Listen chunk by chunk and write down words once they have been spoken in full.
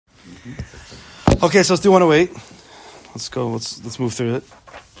Okay, so let's do 108. Let's go. Let's move through it.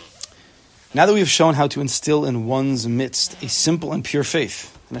 Now that we have shown how to instill in one's midst a simple and pure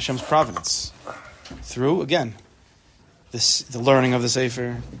faith in Hashem's providence, through again the learning of the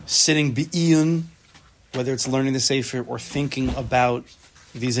Sefer, sitting be'iyun, whether it's learning the Sefer or thinking about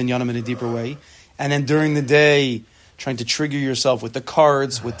these inyanim in a deeper way, and then during the day trying to trigger yourself with the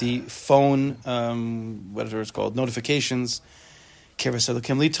cards, with the phone, whatever it's called, notifications. Keves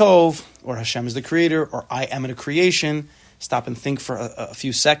Elokim Li Tov, or Hashem is the creator, or I am in a creation. Stop and think for a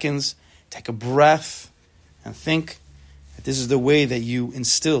few seconds. Take a breath and think that this is the way that you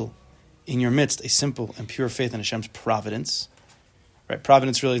instill in your midst a simple and pure faith in Hashem's providence. Right?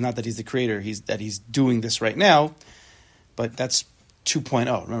 Providence really is not that He's the creator, that He's doing this right now, but that's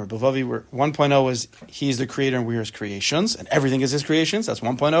 2.0. Remember, Bilvavi, 1.0 is He's the creator and we are His creations, and everything is His creations. That's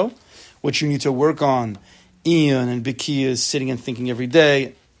 1.0, which you need to work on. Ian and Biki is sitting and thinking every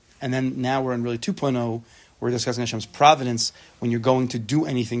day. And then now we're in really 2.0. We're discussing Hashem's providence. When you're going to do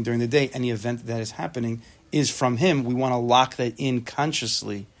anything during the day, any event that is happening is from Him. We want to lock that in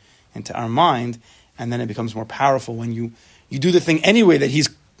consciously into our mind. And then it becomes more powerful when you do the thing anyway that He's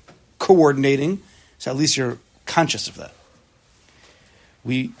coordinating. So at least you're conscious of that.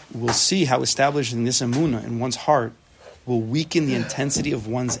 We will see how establishing this emunah in one's heart will weaken the intensity of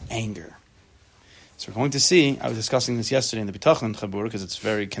one's anger. So we're going to see, I was discussing this yesterday in the Bitachon Chabur, because it's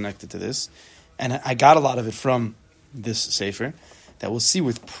very connected to this, and I got a lot of it from this Sefer, that we'll see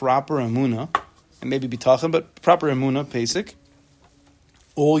with proper emunah, and maybe Bitachon, but proper emunah, basic,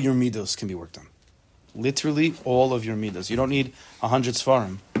 all your midos can be worked on. Literally all of your midos. You don't need 100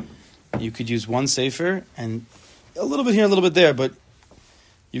 svarim. You could use one Sefer, and a little bit here, a little bit there, but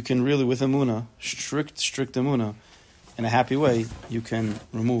you can really, with emunah, strict emunah, in a happy way, you can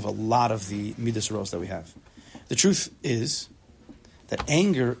remove a lot of the midas rows that we have. The truth is that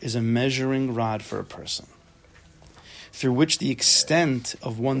anger is a measuring rod for a person, through which the extent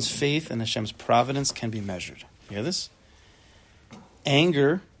of one's faith in Hashem's providence can be measured. You hear this?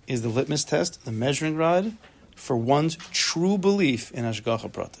 Anger is the litmus test, the measuring rod, for one's true belief in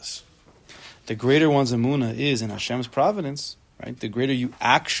Hashgacha Pratis. The greater one's emunah is in Hashem's providence, right? The greater you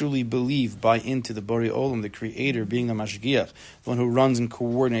actually believe, buy into the Bari Olam, the Creator, being the Mashgiach, the one who runs and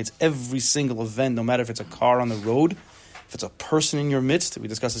coordinates every single event, no matter if it's a car on the road, if it's a person in your midst. We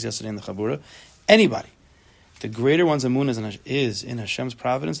discussed this yesterday in the Chabura. Anybody. The greater one's emunah is in Hashem's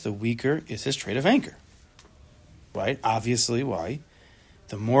providence, the weaker is his trait of anger. Right? Obviously, why?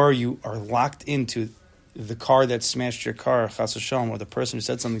 The more you are locked into the car that smashed your car, Chas Hashem, or the person who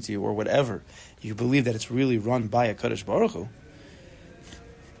said something to you, or whatever, you believe that it's really run by a Kadosh Baruch Hu,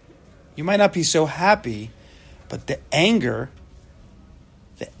 you might not be so happy, but the anger,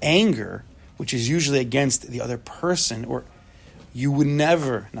 which is usually against the other person, or you would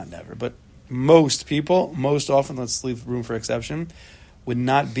never, not never, but most people, most often, let's leave room for exception, would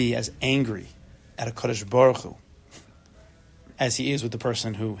not be as angry at a Kadosh Baruch Hu as he is with the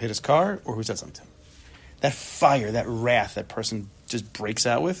person who hit his car or who said something to him. That fire, that wrath that person just breaks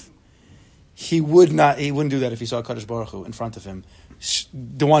out with, he wouldn't do that if he saw a Kadosh Baruch Hu in front of him,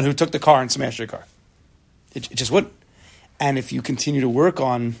 the one who took the car and smashed your car. It just wouldn't. And if you continue to work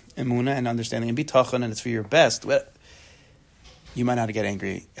on emunah and understanding and bitachon, and it's for your best, well, you might not get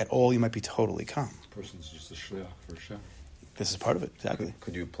angry at all. You might be totally calm. The person's just a shliach for Hashem. This is part of it, exactly.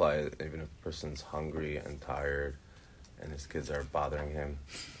 Could you apply it even if a person's hungry and tired and his kids are bothering him?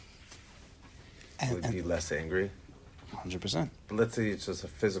 Would he be less angry? 100%. But let's say it's just a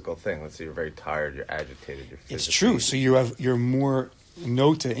physical thing. Let's say you're very tired, you're agitated, you're physically... It's true. So you're more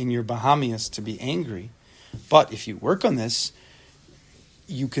nota in your Bahamias to be angry. But if you work on this,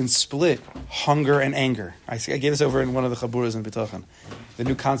 you can split hunger and anger. I gave this over in one of the Chaburas in Bitachon. The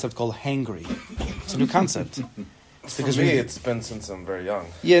new concept called hangry. It's a new concept. Because for me, it's been since I'm very young.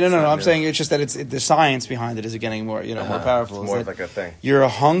 Yeah, no. I'm saying it's just that the science behind it is getting more, more powerful. It's more like a thing. You're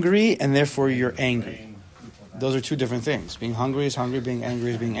hungry and therefore you're angry. Those are two different things. Being hungry is hungry, being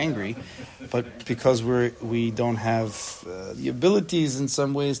angry is being angry. But because we don't have the abilities in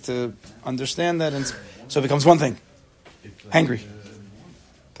some ways to understand that, and so it becomes one thing, hangry.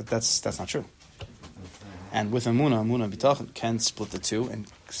 But that's not true. And with emunah bitachon can split the two and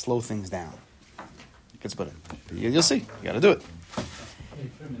slow things down. You can split it. But you'll see. You got to do it.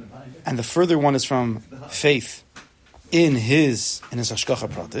 And the further one is from faith in his hashgacha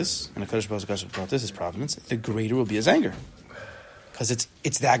pratis, in a Kadosh Baruch Hu's pratis, his providence, the greater will be his anger, because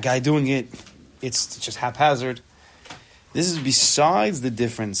it's that guy doing it. It's just haphazard. This is besides the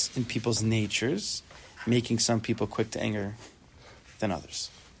difference in people's natures, making some people quick to anger than others.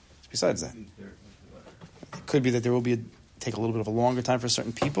 It's besides that, it could be that there will be take a little bit of a longer time for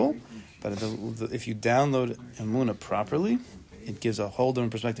certain people, but if you download Emunah properly, it gives a whole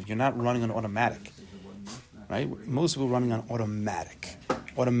different perspective. You're not running on automatic, right? Most people are running on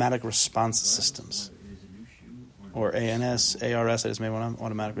automatic response systems, or ANS, ARS. I just made one up,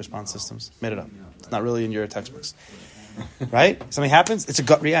 automatic response systems. Made it up. It's not really in your textbooks, right? Something happens, it's a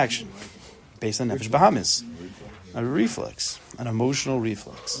gut reaction based on Nefesh Bahamis, a reflex, an emotional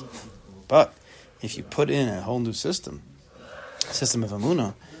reflex. But if you put in a whole new system of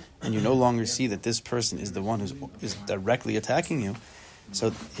Emunah, and you no longer see that this person is the one who is directly attacking you, so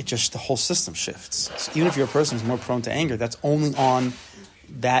the whole system shifts. So even if you're a person who's more prone to anger, that's only on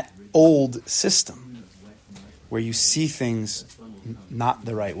that old system where you see things not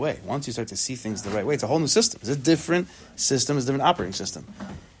the right way. Once you start to see things the right way, it's a whole new system. It's a different system, it's a different operating system.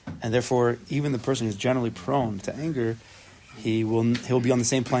 And therefore, even the person who's generally prone to anger, he'll be on the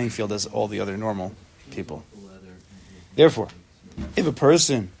same playing field as all the other normal people. Therefore, if a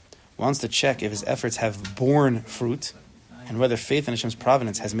person wants to check if his efforts have borne fruit and whether faith in Hashem's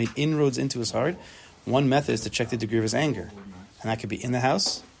providence has made inroads into his heart, one method is to check the degree of his anger. And that could be in the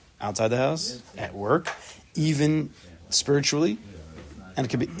house, outside the house, at work, even spiritually. And it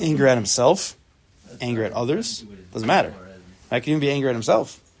could be anger at himself, anger at others. Doesn't matter. It could even be anger at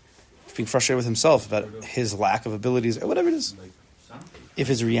himself. Being frustrated with himself about his lack of abilities, or whatever it is. If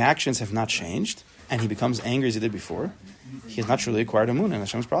his reactions have not changed, and he becomes angry as he did before, he has not truly acquired Emunah in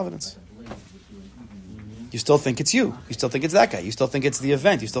Hashem's providence. You still think it's you. You still think it's that guy. You still think it's the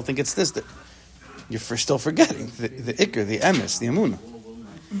event. You still think it's this. You're still forgetting the Iker, the Emes, the Emunah.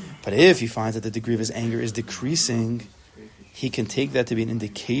 But if he finds that the degree of his anger is decreasing, he can take that to be an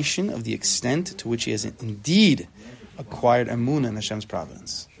indication of the extent to which he has indeed acquired Emunah in Hashem's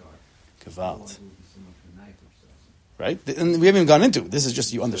providence. Gewalt. Right? And we haven't even gone into it. This is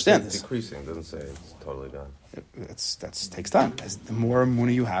just you understand this. Decreasing, doesn't say it's totally done. That takes time. As the more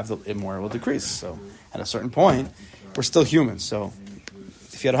Emunah you have, the more it will decrease. So at a certain point, we're still humans. So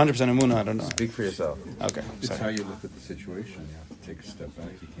if you had 100% Emunah, I don't know. Speak for yourself. Okay. It's how you look at the situation. You have to take a step back.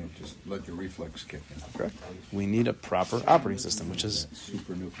 You can't just let your reflex kick in. Correct. We need a proper operating system, which is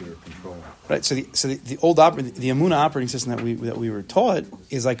super nuclear control. Right. So the old the Emunah operating system that we were taught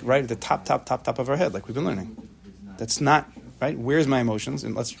is like right at the top of our head, like we've been learning. That's not right. Where's my emotions?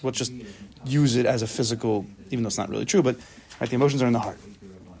 And let's just use it as a physical, even though it's not really true. But right, the emotions are in the heart.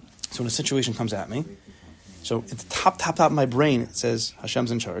 So when a situation comes at me, so at the top of my brain it says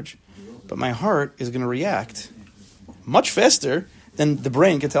Hashem's in charge, but my heart is going to react much faster than the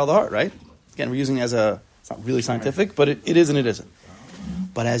brain can tell the heart. Right? Again, we're using it as it's not really scientific, but it is and it isn't.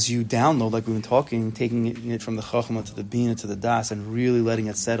 But as you download, like we've been talking, taking it from the Chachma to the Bina to the Das, and really letting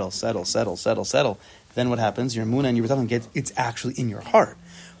it settle, then what happens? Your Emunah and your Bitachon it's actually in your heart.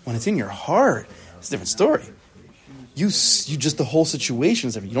 When it's in your heart, it's a different story. You just the whole situation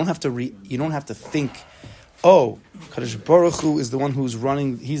is different. You don't have to think, oh, Kadosh Baruch Hu is the one who's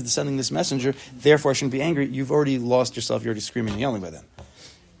running. He's sending this messenger. Therefore, I shouldn't be angry. You've already lost yourself. You're already screaming and yelling by then.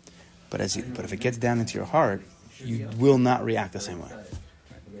 But if it gets down into your heart, you will not react the same way.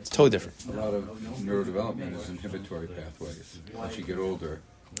 It's totally different. A lot of neurodevelopment is inhibitory pathways. As you get older,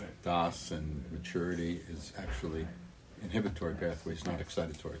 Das and maturity is actually inhibitory pathways, not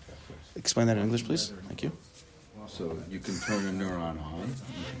excitatory pathways. Explain that in English, please. Thank you. So you can turn a neuron on,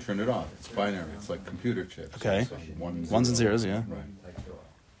 you can turn it off. It's binary. It's like computer chips. Okay. So ones and zeros, yeah. Right.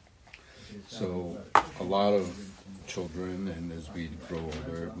 So a lot of children, and as we grow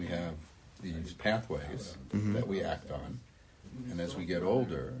older, we have these pathways that we act on. And as we get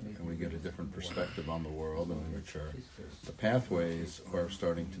older and we get a different perspective on the world and we mature, the pathways are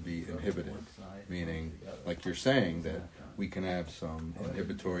starting to be inhibited, meaning, like you're saying, that we can have some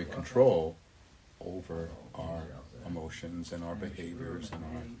inhibitory control over our emotions and our behaviors and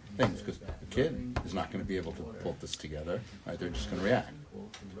our things, because the kid is not going to be able to pull this together, right? They're just going to react.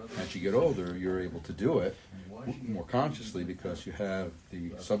 As you get older, you're able to do it more consciously because you have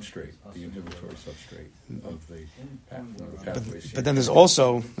the substrate, the inhibitory substrate of the pathways. But then there's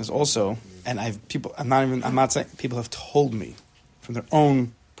also, and I'm not saying people have told me from their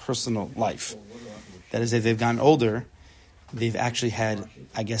own personal life that as they've gotten older, they've actually had,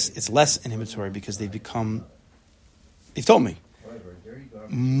 I guess it's less inhibitory because they've told me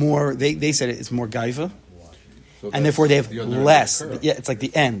more. They said it's more gaiva, so and therefore they have less. Yeah, it's like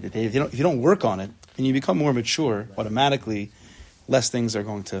the end. If you don't work on it and you become more mature, automatically less things are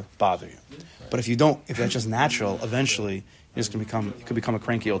going to bother you. But if that's just natural, eventually you could become a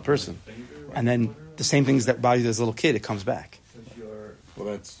cranky old person, and then the same things that bother you as a little kid, it comes back.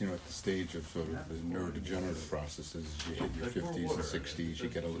 Well, that's, at the stage of sort of the neurodegenerative processes. You hit your 50s and 60s, you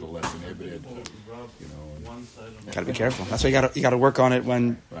get a little less inhibited, Got to be careful. That's why you got to work on it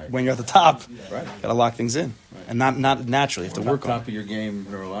when you're at the top. Right. Got to lock things in, and not naturally. You have to work on top of your game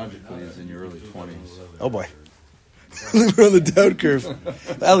neurologically is in your early 20s. Oh boy, we're on the down curve.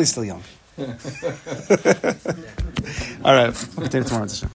 Ellie's still young. All right, we'll continue tomorrow.